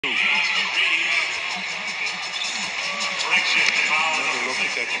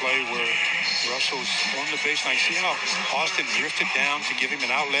that play where Russell's on the baseline. See how Austin drifted down to give him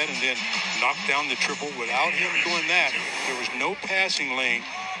an outlet and then knocked down the triple? Without him doing that, there was no passing lane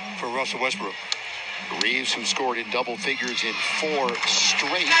for Russell Westbrook. Reeves, who scored in double figures in 4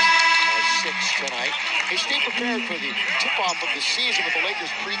 straight, has 6 tonight. Hey, stay prepared for the tip-off of the season with the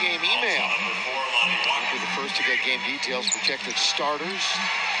Lakers pregame email. You'll be the first to get game details, projected starters,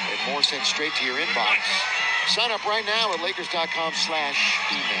 and more sent straight to your inbox. Sign up right now at Lakers.com/email.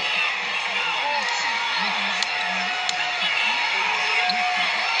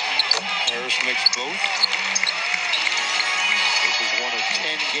 Harris makes both. This is one of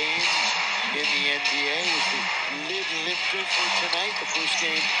 10 games in the NBA. Is the lid lifter for tonight. The first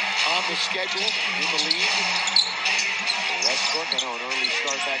game on the schedule in the league. Westbrook, I know an early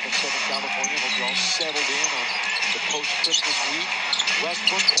start back in Southern California. Hope you're all settled in on the post-Christmas week.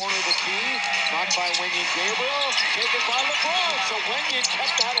 Westbrook, corner of the key, knocked by Wenyen Gabriel, taken by LeBron. So Wenyen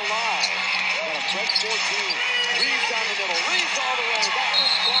kept that alive. Got a fresh 14. Reeves down the middle. Reeves all the way. That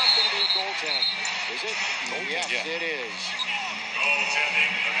one's blocked. Going to be a goaltend. Is it? Yes, yeah. It is.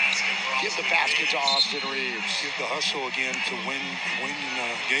 Give the basket to Austin Reeves. Give the hustle again to win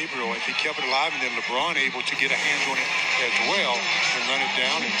Gabriel. If he kept it alive, and then LeBron able to get a hand on it as well and run it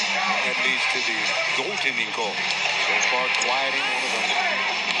down, and that leads to the goaltending goal. So far, quieting one of the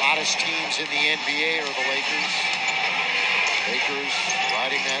hottest teams in the NBA are the Lakers. Lakers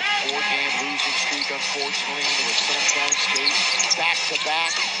riding that 4-game losing streak, unfortunately, into a Sunshine State.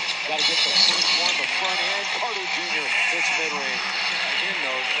 Back-to-back. Got to get the first one, the front end. Carter Jr. hits mid-range. Again,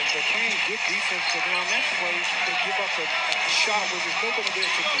 though, they're playing good defense, but then on that play, they give up a shot where there's nobody there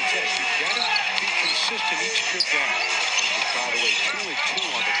to contest. You've got to be consistent each trip down. By the way, 2 and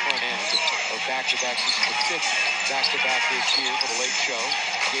 2 on the front end of back-to-back. This is the 5th back-to-back this year for the Lake Show.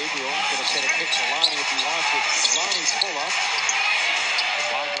 Gabriel going to send a kick to Lonnie if he wants it. Lonnie's pull-up.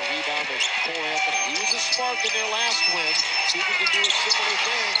 Wagner rebounded for Anthony. He was a spark in their last win. See if he can do a similar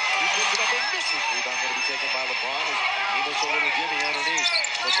thing. He picks it up and misses. Rebound going to be taken by LeBron as he makes a little gimme underneath.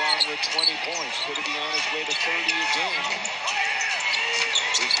 LeBron with 20 points. Could he be on his way to 30 a game?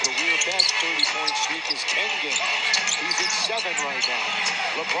 His career best 30-point streak is 10 games. He's at 7 right now.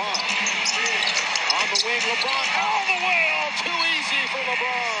 LeBron on the wing. LeBron all the way. All too easy for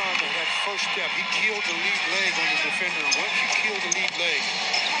LeBron. That first step, he killed the lead leg on the defender. Once you kill the lead leg,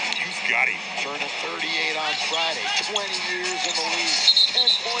 you've got him. Turning 38 on Friday. 20 years in the league. 10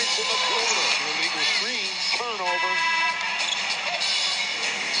 points in the quarter. Illegal screen. Turnover.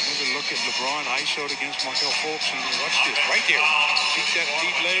 Another look at LeBron ISO'd against Markelle Fultz, and watch this right there. Beat that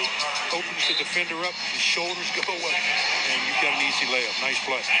lead leg, opens the defender up, his shoulders go up, and you've got an easy layup. Nice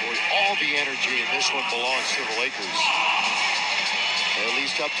play. Boy, all the energy in this one belongs to the Lakers. At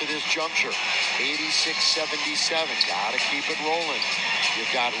least up to this juncture. 86-77. Gotta keep it rolling.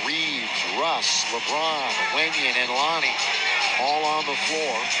 You've got Reeves, Russ, LeBron, Wenyen, and Lonnie all on the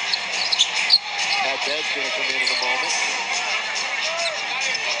floor. Pat Bed's gonna come in a moment.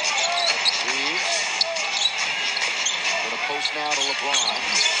 Reeves gonna post now to LeBron.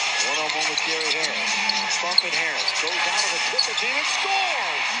 One-on-one with Gary Harris. Bumping Harris. Goes out of the triple team and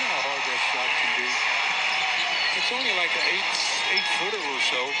scores! You know how hard that shot can be. It's only like an 8-footer or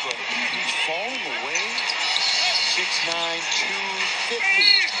so, but he's falling away. 6'9",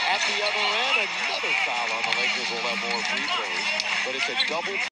 250. At the other end, another foul on the Lakers. Will have more free throws, but it's a double